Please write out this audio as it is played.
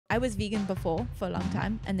I was vegan before for a long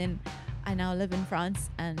time, and then I now live in France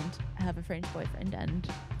and I have a French boyfriend, and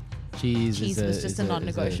cheese was just a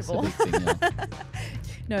non-negotiable.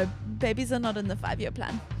 No, babies are not in the 5-year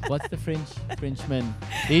plan. What's the Frenchman?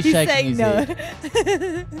 He's saying shaking his no.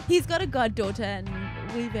 head. He's got a goddaughter, and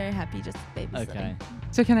we're very happy just babysitting. Okay.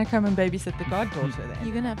 So can I come and babysit the goddaughter then?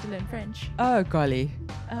 You're gonna have to learn French. Oh, golly.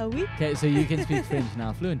 Oui. Okay, so you can speak French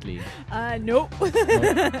now fluently. Nope.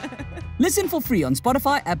 Listen for free on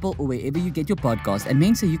Spotify, Apple, or wherever you get your podcast. And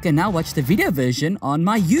Mensa, you can now watch the video version on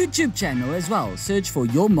my YouTube channel as well. Search for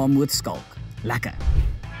Your Mom with Schalk. Lekker.